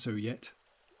done so yet.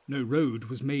 No road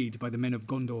was made by the men of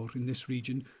Gondor in this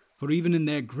region, for even in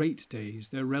their great days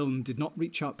their realm did not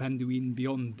reach up Anduin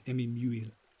beyond Emin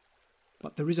Muil.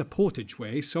 But there is a portage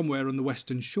way somewhere on the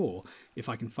western shore, if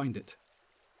I can find it.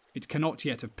 It cannot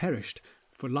yet have perished,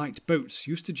 for light boats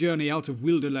used to journey out of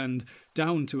Wilderland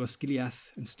down to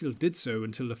Osgiliath, and still did so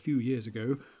until a few years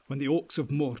ago, when the orcs of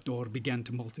Mordor began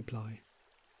to multiply."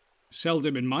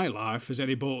 "Seldom in my life has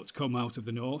any boat come out of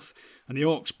the north, and the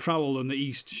orcs prowl on the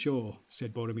east shore,"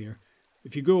 said Boromir.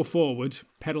 "If you go forward,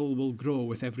 peril will grow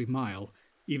with every mile,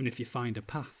 even if you find a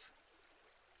path."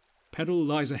 "Peril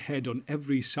lies ahead on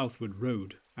every southward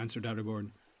road," answered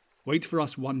Aragorn. "Wait for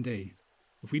us one day.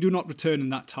 If we do not return in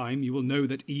that time, you will know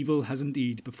that evil has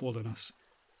indeed befallen us.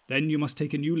 Then you must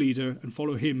take a new leader and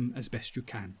follow him as best you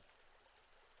can."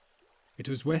 It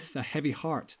was with a heavy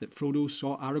heart that Frodo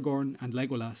saw Aragorn and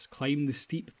Legolas climb the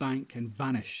steep bank and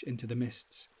vanish into the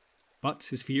mists. But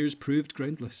his fears proved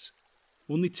groundless.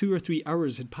 Only 2 or 3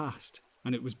 hours had passed,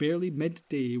 and it was barely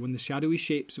midday when the shadowy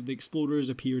shapes of the explorers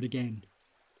appeared again.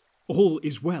 "All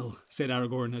is well," said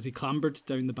Aragorn as he clambered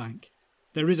down the bank.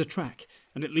 "There is a track,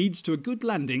 and it leads to a good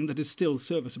landing that is still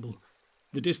serviceable.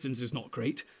 The distance is not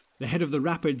great. The head of the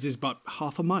rapids is but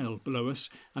half a mile below us,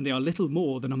 and they are little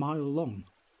more than a mile long.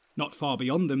 Not far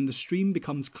beyond them the stream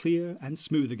becomes clear and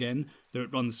smooth again, though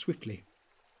it runs swiftly.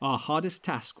 Our hardest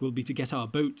task will be to get our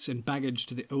boats and baggage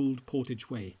to the old portage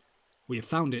way. We have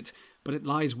found it, but it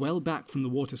lies well back from the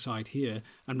waterside here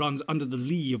and runs under the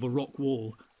lee of a rock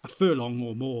wall, a furlong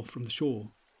or more from the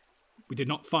shore. We did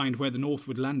not find where the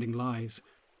northward landing lies.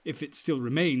 If it still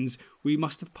remains, we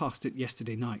must have passed it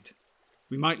yesterday night.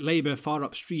 We might labour far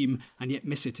upstream and yet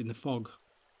miss it in the fog.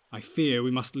 I fear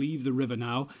we must leave the river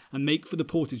now and make for the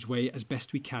portage way as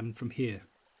best we can from here.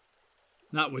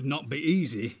 That would not be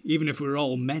easy, even if we were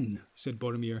all men, said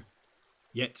Boromir.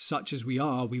 Yet such as we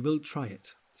are, we will try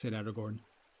it, said Aragorn.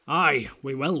 Aye,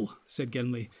 we will, said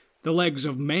Gimli. The legs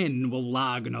of men will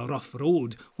lag on a rough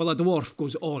road, while a dwarf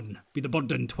goes on, be the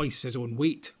burden twice his own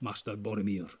weight, Master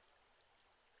Boromir.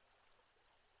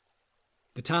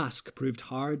 The task proved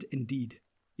hard indeed,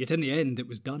 yet in the end it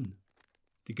was done.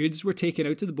 The goods were taken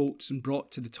out of the boats and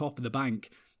brought to the top of the bank,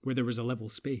 where there was a level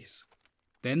space.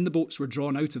 Then the boats were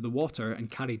drawn out of the water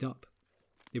and carried up.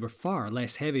 They were far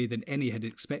less heavy than any had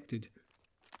expected.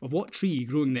 Of what tree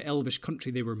growing in the elvish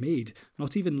country they were made,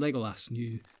 not even Legolas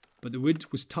knew, but the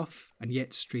wood was tough and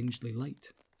yet strangely light.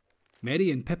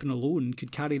 Merry and Pippin alone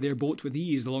could carry their boat with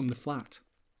ease along the flat.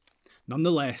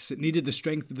 Nonetheless, it needed the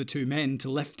strength of the two men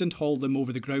to lift and haul them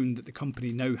over the ground that the company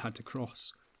now had to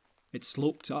cross. It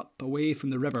sloped up away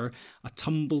from the river, a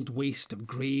tumbled waste of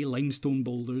grey limestone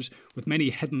boulders, with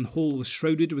many hidden holes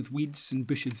shrouded with weeds and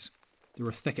bushes. There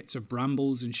were thickets of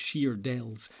brambles and sheer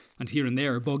dells, and here and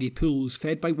there boggy pools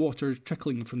fed by water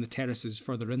trickling from the terraces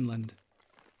further inland.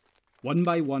 One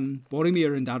by one,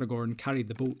 Boromir and Aragorn carried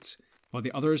the boats, while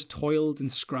the others toiled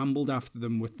and scrambled after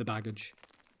them with the baggage.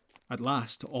 At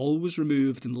last, all was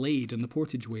removed and laid on the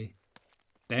portage way.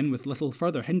 Then, with little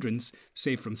further hindrance,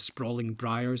 save from sprawling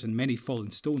briars and many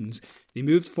fallen stones, they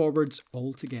moved forwards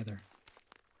all together.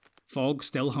 Fog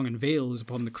still hung in veils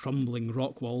upon the crumbling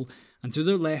rock wall, and to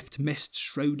their left mist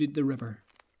shrouded the river.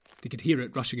 They could hear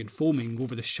it rushing and foaming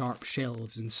over the sharp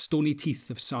shelves and stony teeth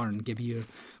of Sarn Gebir,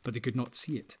 but they could not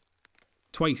see it.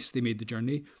 Twice they made the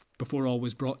journey, before all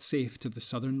was brought safe to the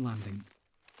southern landing.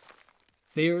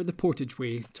 There the portage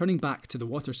way, turning back to the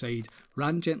waterside,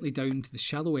 ran gently down to the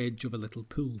shallow edge of a little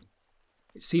pool.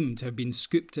 It seemed to have been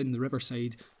scooped in the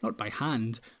riverside, not by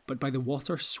hand, but by the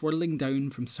water swirling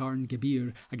down from Sarn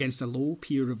Gebir against a low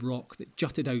pier of rock that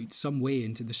jutted out some way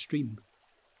into the stream.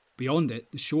 Beyond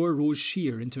it, the shore rose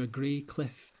sheer into a grey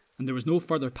cliff, and there was no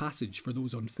further passage for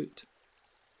those on foot.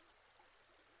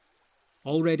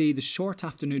 Already the short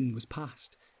afternoon was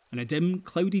past, and a dim,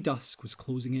 cloudy dusk was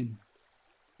closing in.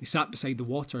 They sat beside the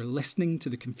water, listening to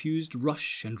the confused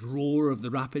rush and roar of the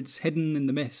rapids hidden in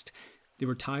the mist. They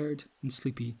were tired and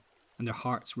sleepy, and their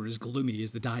hearts were as gloomy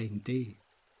as the dying day.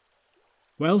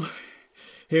 Well,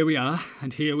 here we are,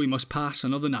 and here we must pass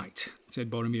another night,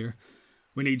 said Boromir.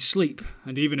 We need sleep,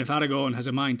 and even if Aragorn has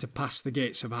a mind to pass the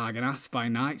gates of Argonath by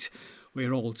night, we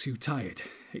are all too tired,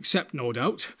 except, no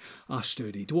doubt, our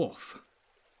sturdy dwarf.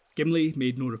 Gimli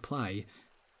made no reply.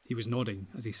 He was nodding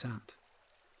as he sat.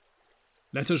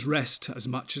 Let us rest as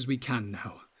much as we can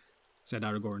now, said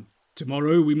Aragorn.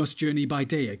 Tomorrow we must journey by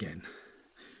day again.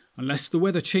 Unless the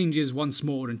weather changes once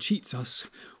more and cheats us,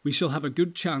 we shall have a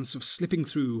good chance of slipping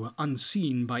through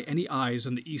unseen by any eyes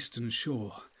on the eastern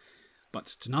shore. But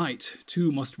tonight,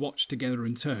 two must watch together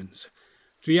in turns,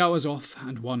 3 hours off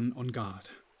and 1 on guard.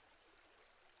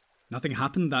 Nothing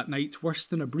happened that night worse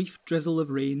than a brief drizzle of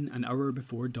rain an hour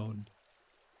before dawn.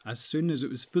 As soon as it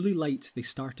was fully light, they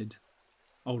started.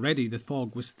 Already the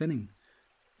fog was thinning.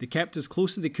 They kept as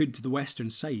close as they could to the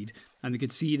western side, and they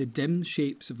could see the dim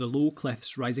shapes of the low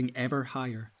cliffs rising ever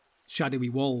higher, shadowy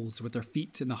walls with their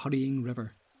feet in the hurrying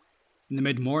river. In the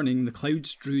mid-morning the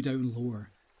clouds drew down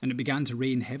lower, and it began to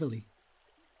rain heavily.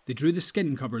 They drew the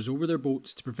skin covers over their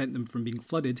boats to prevent them from being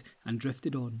flooded and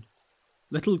drifted on.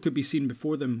 Little could be seen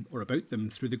before them or about them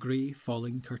through the grey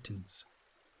falling curtains.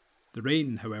 The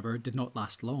rain, however, did not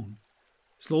last long.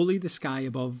 Slowly the sky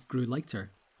above grew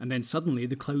lighter, and then suddenly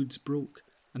the clouds broke,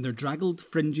 and their draggled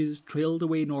fringes trailed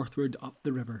away northward up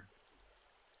the river.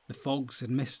 The fogs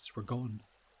and mists were gone.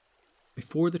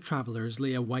 Before the travellers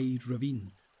lay a wide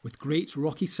ravine, with great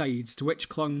rocky sides to which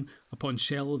clung, upon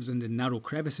shelves and in narrow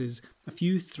crevices, a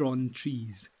few thorn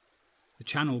trees. The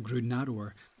channel grew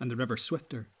narrower, and the river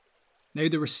swifter. Now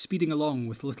they were speeding along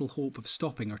with little hope of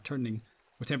stopping or turning,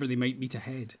 whatever they might meet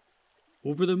ahead.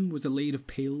 Over them was a lane of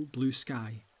pale blue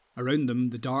sky, around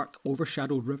them the dark,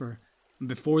 overshadowed river, and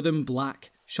before them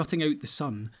black, shutting out the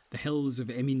sun, the hills of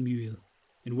Emyn Muil,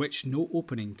 in which no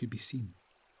opening could be seen.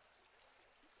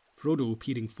 Frodo,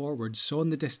 peering forward, saw in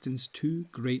the distance 2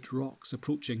 great rocks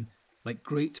approaching, like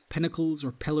great pinnacles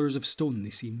or pillars of stone they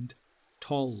seemed.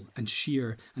 Tall and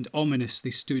sheer and ominous they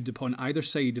stood upon either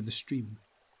side of the stream.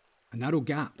 A narrow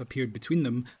gap appeared between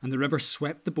them, and the river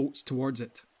swept the boats towards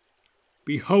it.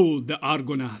 "Behold the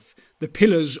Argonath, the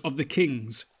pillars of the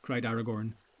kings!" cried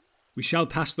Aragorn. "We shall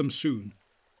pass them soon.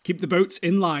 Keep the boats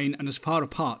in line and as far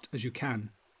apart as you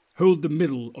can. Hold the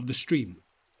middle of the stream."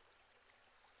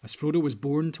 As Frodo was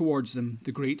borne towards them,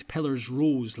 the great pillars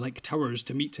rose like towers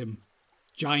to meet him.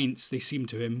 Giants they seemed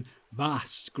to him,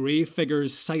 vast grey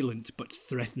figures, silent but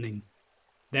threatening.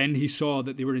 Then he saw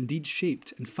that they were indeed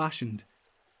shaped and fashioned.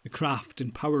 The craft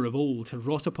and power of old had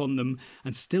wrought upon them,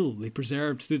 and still they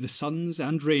preserved through the suns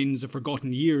and rains of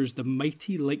forgotten years the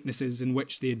mighty likenesses in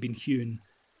which they had been hewn.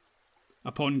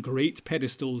 Upon great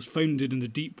pedestals founded in the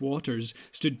deep waters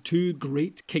stood two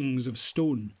great kings of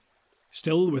stone.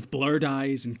 Still with blurred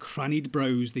eyes and crannied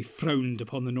brows they frowned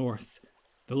upon the north.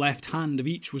 The left hand of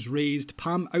each was raised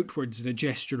palm outwards in a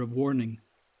gesture of warning.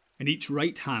 In each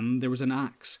right hand there was an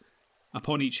axe.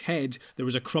 Upon each head there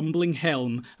was a crumbling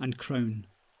helm and crown.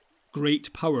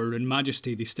 Great power and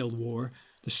majesty they still wore,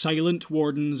 the silent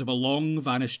wardens of a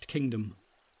long-vanished kingdom.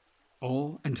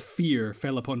 Awe and fear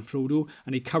fell upon Frodo,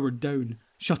 and he cowered down,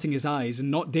 shutting his eyes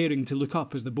and not daring to look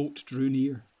up as the boat drew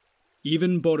near.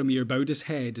 Even Boromir bowed his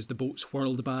head as the boats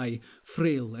whirled by,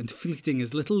 frail and fleeting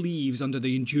as little leaves under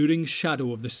the enduring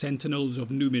shadow of the sentinels of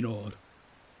Númenor.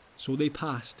 So they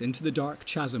passed into the dark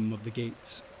chasm of the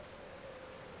gates.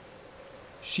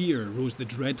 Sheer rose the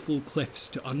dreadful cliffs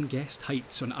to unguessed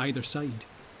heights on either side.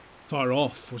 Far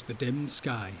off was the dimmed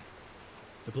sky.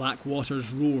 The black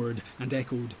waters roared and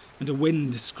echoed, and a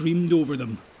wind screamed over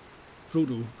them.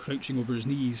 Frodo, crouching over his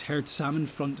knees, heard Sam in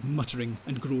front muttering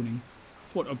and groaning.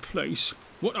 "What a place!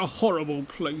 What a horrible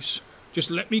place! Just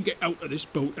let me get out of this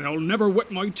boat, and I'll never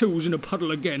wet my toes in a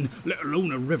puddle again, let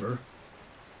alone a river."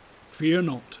 "Fear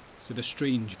not," said a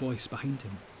strange voice behind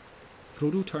him.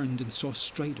 Frodo turned and saw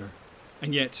Strider,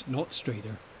 and yet not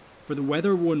Strider, for the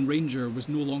weather-worn ranger was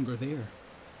no longer there.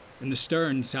 In the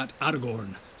stern sat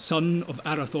Aragorn, son of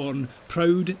Arathorn,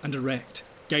 proud and erect,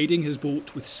 guiding his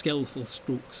boat with skillful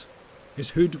strokes.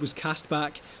 His hood was cast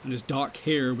back, and his dark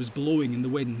hair was blowing in the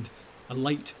wind. A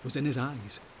light was in his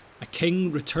eyes, a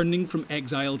king returning from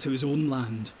exile to his own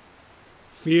land.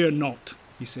 "Fear not,"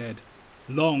 he said.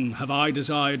 "Long have I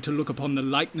desired to look upon the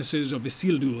likenesses of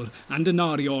Isildur and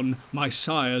Anarion, my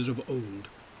sires of old.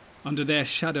 Under their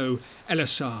shadow,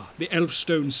 Elessar, the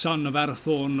Elfstone son of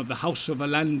Arathorn of the house of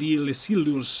Elendil,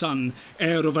 Isildur's son,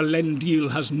 heir of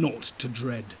Elendil, has naught to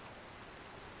dread."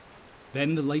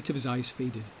 Then the light of his eyes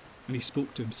faded, and he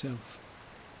spoke to himself.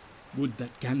 "Would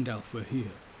that Gandalf were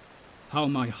here. How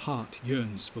my heart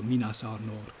yearns for Minas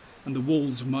Arnor and the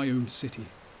walls of my own city.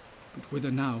 But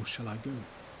whither now shall I go?"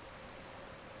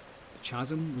 The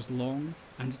chasm was long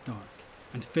and dark,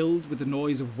 and filled with the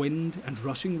noise of wind and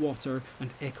rushing water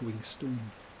and echoing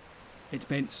stone. It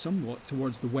bent somewhat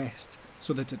towards the west,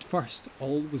 so that at first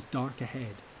all was dark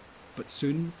ahead, but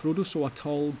soon Frodo saw a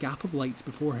tall gap of light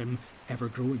before him, ever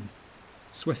growing.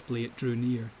 Swiftly it drew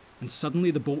near, and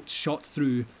suddenly the boat shot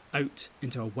through, out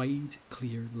into a wide,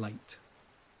 clear light.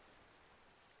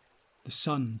 The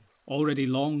sun, already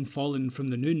long fallen from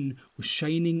the noon, was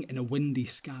shining in a windy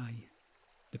sky.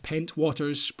 The pent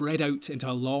waters spread out into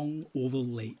a long oval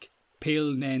lake,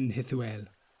 Pale Nen Hithuel,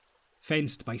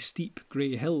 fenced by steep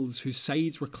grey hills whose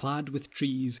sides were clad with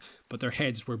trees, but their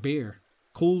heads were bare,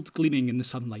 cold gleaming in the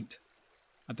sunlight.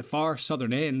 At the far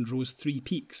southern end rose three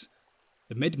peaks.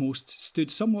 The midmost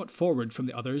stood somewhat forward from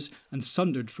the others, and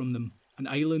sundered from them, an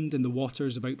island in the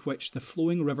waters about which the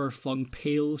flowing river flung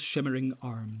pale, shimmering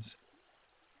arms.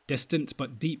 Distant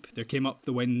but deep there came up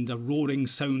the wind a roaring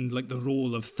sound like the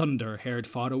roll of thunder heard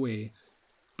far away.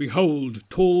 "Behold,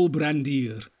 Tol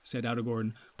Brandir," said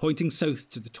Aragorn, pointing south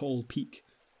to the tall peak.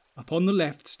 "Upon the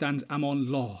left stands Amon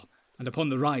Law, and upon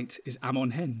the right is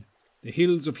Amon Hen, the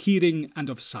hills of hearing and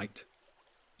of sight.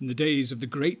 In the days of the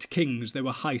great kings there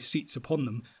were high seats upon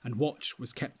them, and watch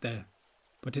was kept there.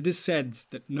 But it is said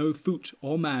that no foot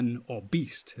or man or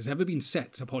beast has ever been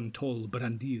set upon Tol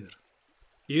Brandir.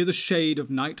 Ere the shade of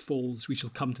night falls, we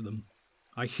shall come to them.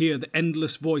 I hear the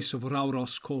endless voice of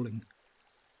Rauros calling."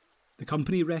 The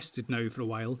company rested now for a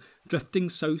while, drifting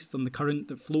south on the current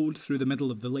that flowed through the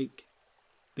middle of the lake.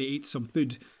 They ate some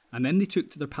food, and then they took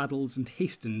to their paddles and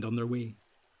hastened on their way.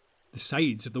 The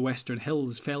sides of the western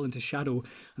hills fell into shadow,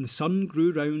 and the sun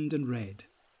grew round and red.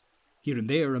 Here and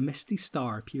there a misty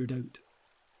star peered out.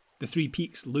 The three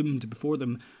peaks loomed before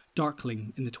them,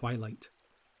 darkling in the twilight.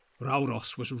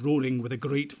 Rauros was roaring with a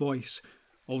great voice.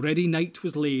 Already night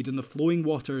was laid on the flowing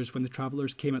waters when the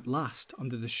travellers came at last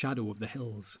under the shadow of the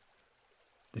hills.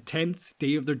 The 10th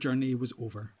day of their journey was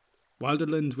over.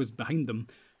 Wilderland was behind them.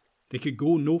 They could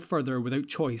go no further without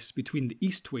choice between the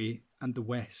east way and the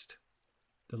west.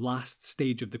 The last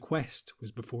stage of the quest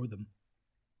was before them.